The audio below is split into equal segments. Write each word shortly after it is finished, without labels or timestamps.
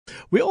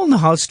We all know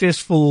how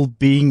stressful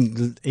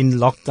being in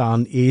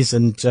lockdown is,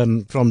 and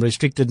from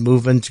restricted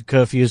movement to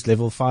curfews,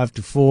 level 5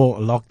 to 4,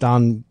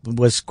 lockdown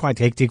was quite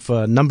hectic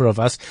for a number of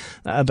us.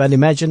 But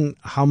imagine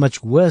how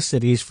much worse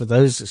it is for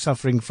those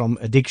suffering from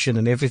addiction,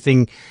 and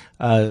everything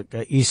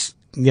is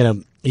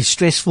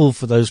stressful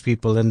for those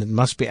people, and it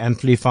must be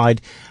amplified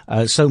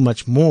so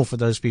much more for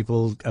those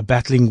people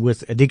battling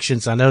with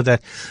addictions. I know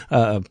that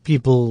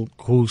people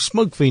who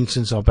smoke, for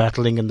instance, are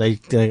battling, and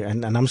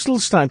and I'm still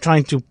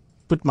trying to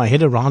put my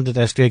head around it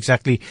as to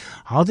exactly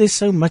how there's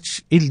so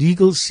much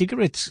illegal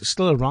cigarettes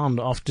still around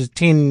after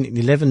 10,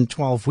 11,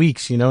 12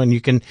 weeks, and you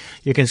can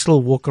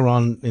still walk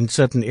around in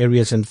certain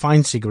areas and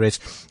find cigarettes.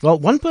 Well,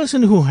 one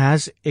person who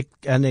has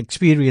an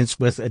experience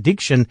with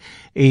addiction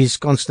is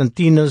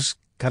Konstantinos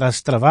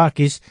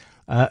Karastravakis,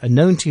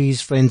 known to his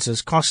friends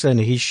as Costa,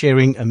 and he's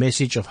sharing a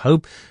message of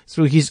hope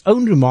through his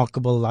own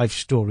remarkable life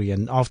story.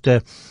 And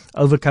after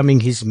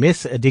overcoming his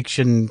meth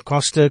addiction,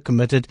 Costa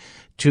committed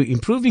to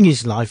improving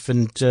his life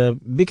and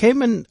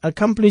became an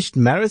accomplished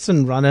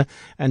marathon runner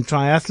and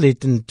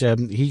triathlete.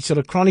 And he sort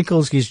of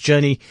chronicles his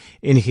journey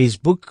in his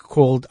book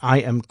called I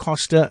Am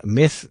Costa,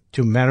 Meth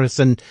to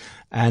Marathon.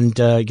 And,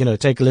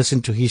 take a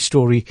listen to his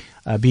story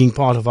being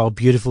part of our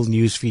beautiful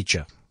news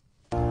feature.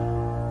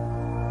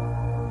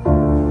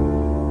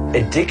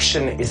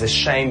 Addiction is a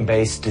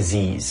shame-based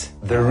disease.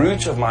 The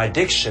root of my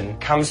addiction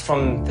comes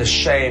from the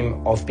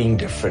shame of being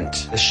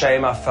different, the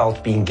shame I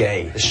felt being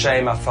gay, the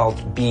shame I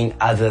felt being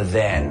other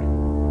than.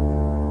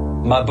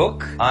 My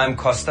book, I'm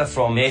Costa,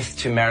 From Meth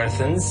to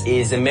Marathons,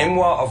 is a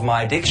memoir of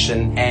my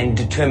addiction and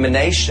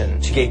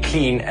determination to get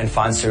clean and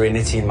find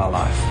serenity in my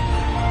life.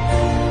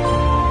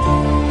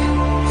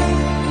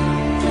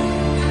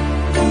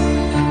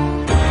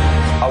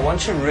 I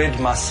want to rid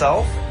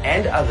myself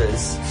and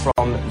others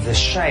from the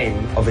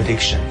shame of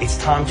addiction. It's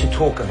time to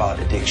talk about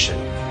addiction.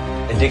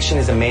 Addiction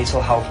is a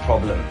mental health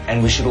problem,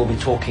 and we should all be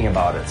talking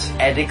about it.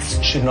 Addicts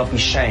should not be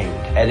shamed.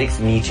 Addicts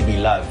need to be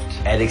loved.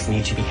 Addicts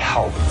need to be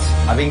helped.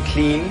 I've been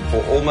clean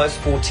for almost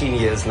 14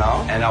 years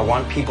now, and I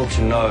want people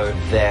to know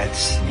that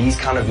these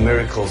kind of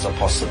miracles are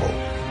possible.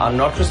 I'm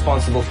not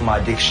responsible for my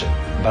addiction,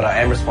 but I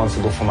am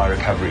responsible for my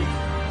recovery.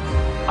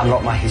 I'm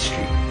not my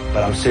history,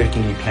 but I'm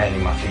certainly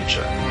planning my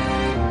future.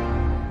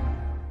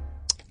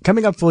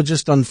 Coming up for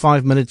just on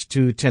 5 minutes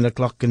to 10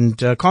 o'clock. And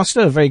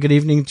Costa, a very good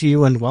evening to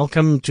you and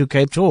welcome to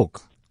Cape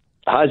Talk.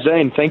 Hi,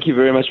 Zane. Thank you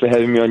very much for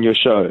having me on your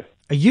show.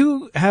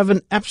 You have an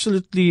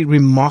absolutely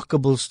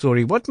remarkable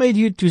story. What made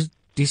you to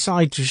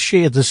decide to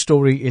share the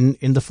story in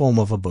the form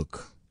of a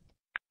book?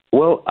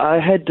 Well, I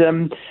had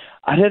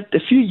a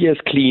few years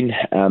clean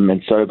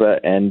and sober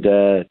and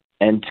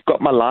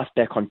got my life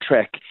back on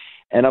track.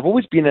 And I've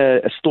always been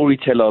a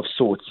storyteller of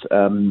sorts.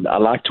 I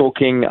like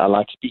talking. I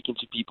like speaking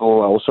to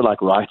people. I also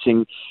like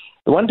writing.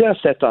 And one day I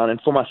sat down, and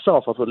for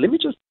myself, I thought, let me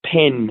just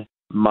pen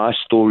my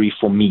story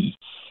for me.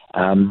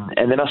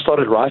 And then I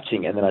started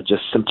writing, and then I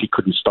just simply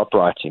couldn't stop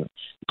writing.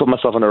 I put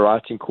myself on a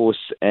writing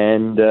course,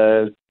 and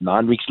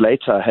 9 weeks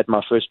later, I had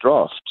my first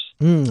draft.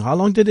 How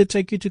long did it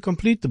take you to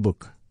complete the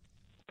book?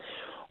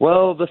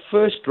 Well, the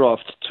first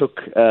draft took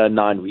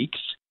 9 weeks.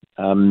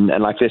 And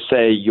like they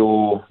say,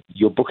 your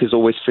book is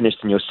always finished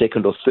in your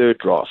second or third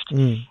draft.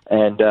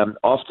 And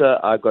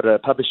after I got a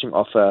publishing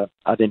offer,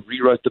 I then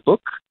rewrote the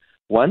book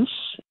once,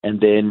 and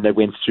then I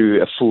went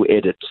through a full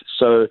edit.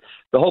 So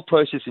the whole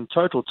process in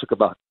total took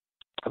about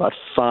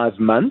 5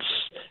 months.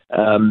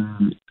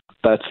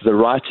 But the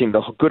writing,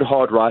 the good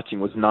hard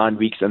writing, was 9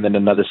 weeks, and then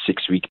another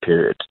 6-week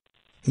period.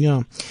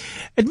 Yeah.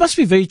 It must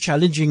be very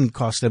challenging,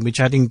 Costa. We're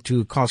chatting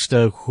to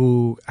Costa,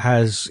 who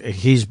has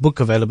his book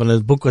available.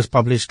 His book was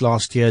published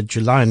last year,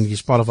 July, and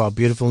he's part of our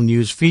beautiful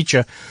news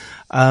feature.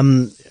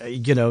 Meth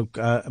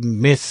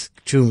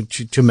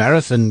to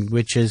marathon,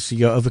 which is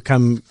you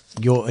overcome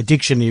your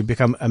addiction, you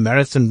become a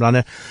marathon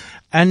runner.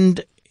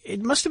 And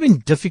it must have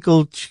been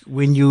difficult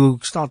when you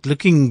start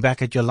looking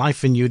back at your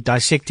life and you're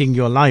dissecting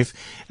your life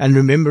and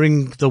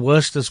remembering the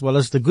worst as well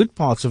as the good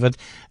parts of it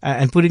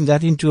and putting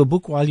that into a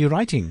book while you're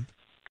writing.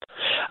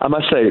 I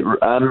must say,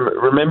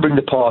 remembering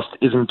the past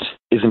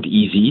isn't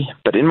easy,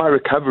 but in my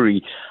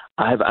recovery,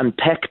 I have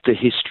unpacked the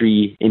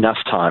history enough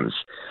times.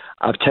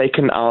 I've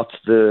taken out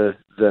the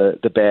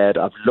bad.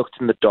 I've looked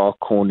in the dark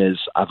corners.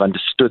 I've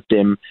understood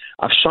them.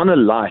 I've shone a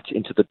light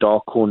into the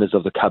dark corners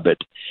of the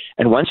cupboard.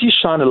 And once you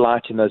shine a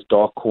light in those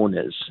dark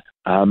corners,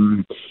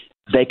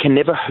 they can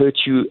never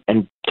hurt you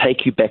and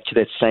take you back to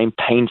that same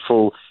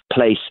painful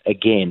place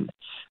again.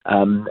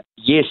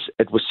 Yes,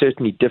 it was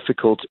certainly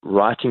difficult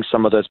writing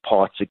some of those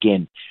parts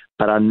again,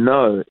 but I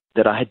know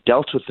that I had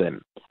dealt with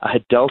them. I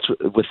had dealt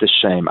with the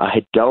shame. I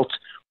had dealt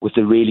with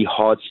the really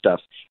hard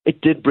stuff. It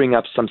did bring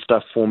up some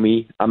stuff for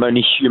me. I'm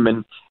only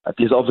human.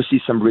 There's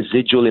obviously some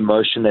residual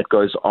emotion that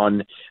goes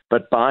on,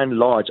 but by and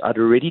large, I'd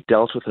already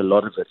dealt with a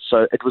lot of it.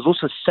 So it was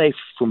also safe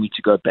for me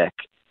to go back.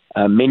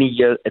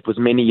 It was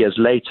many years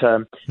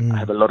later. I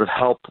have a lot of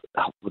help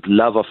with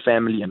love of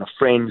family and of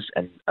friends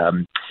and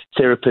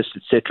therapists,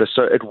 etc.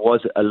 So it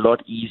was a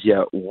lot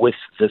easier with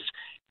this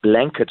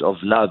blanket of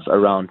love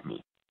around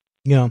me.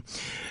 Yeah.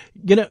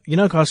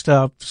 Costa,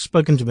 I've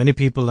spoken to many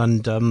people,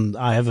 and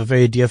I have a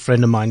very dear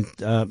friend of mine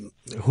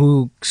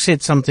who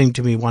said something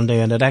to me one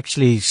day, and it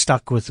actually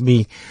stuck with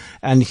me.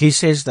 And he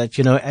says that,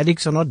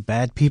 addicts are not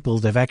bad people.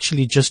 They've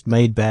actually just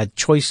made bad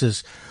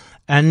choices.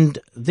 And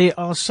there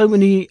are so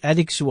many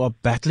addicts who are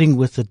battling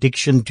with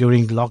addiction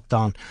during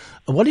lockdown.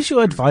 What is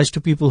your advice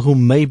to people who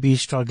may be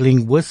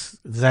struggling with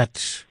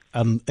that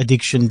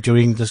addiction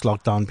during this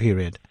lockdown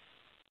period?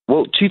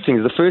 Well, two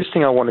things. The first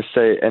thing I want to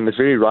say, and it's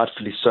very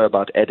rightfully so,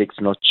 about addicts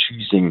not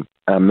choosing,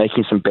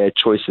 making some bad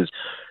choices.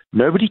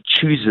 Nobody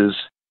chooses.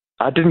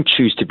 I didn't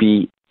choose to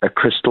be a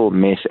crystal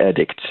meth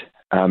addict.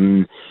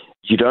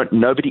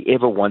 Nobody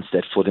ever wants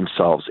that for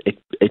themselves.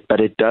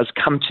 But it does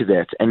come to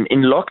that. And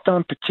in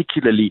lockdown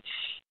particularly,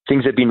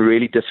 things have been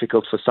really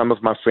difficult for some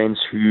of my friends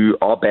who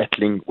are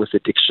battling with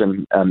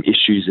addiction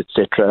issues,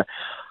 etc.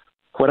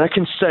 What I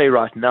can say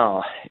right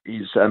now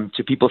is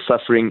to people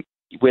suffering,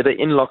 whether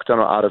in lockdown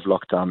or out of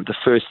lockdown, the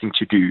first thing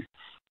to do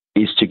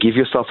is to give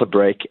yourself a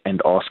break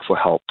and ask for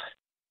help.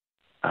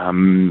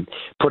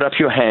 Put up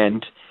your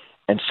hand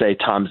and say,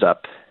 time's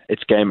up,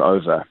 it's game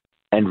over,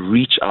 and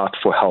reach out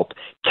for help.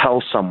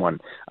 Tell someone.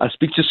 I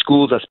speak to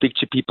schools, I speak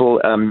to people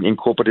in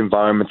corporate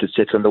environments,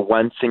 etc., and the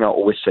one thing I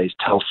always say is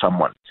tell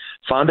someone.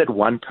 Find that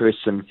one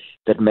person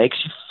that makes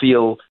you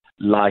feel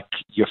like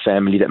your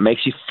family, that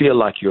makes you feel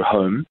like you're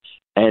home.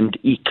 And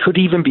it could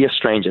even be a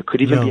stranger,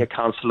 could even be a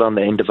counselor on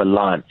the end of a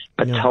line.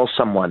 But tell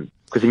someone,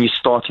 because then you're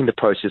starting the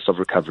process of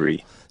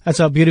recovery. That's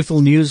our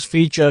beautiful news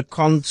feature,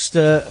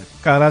 Costa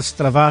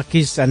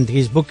Karastravakis, and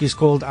his book is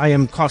called I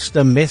Am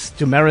Costa, Meth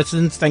to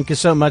Marathons. Thank you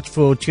so much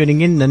for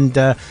tuning in, and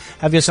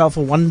have yourself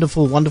a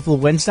wonderful, wonderful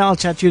Wednesday. I'll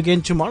chat to you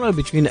again tomorrow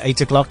between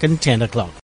 8 o'clock and 10 o'clock.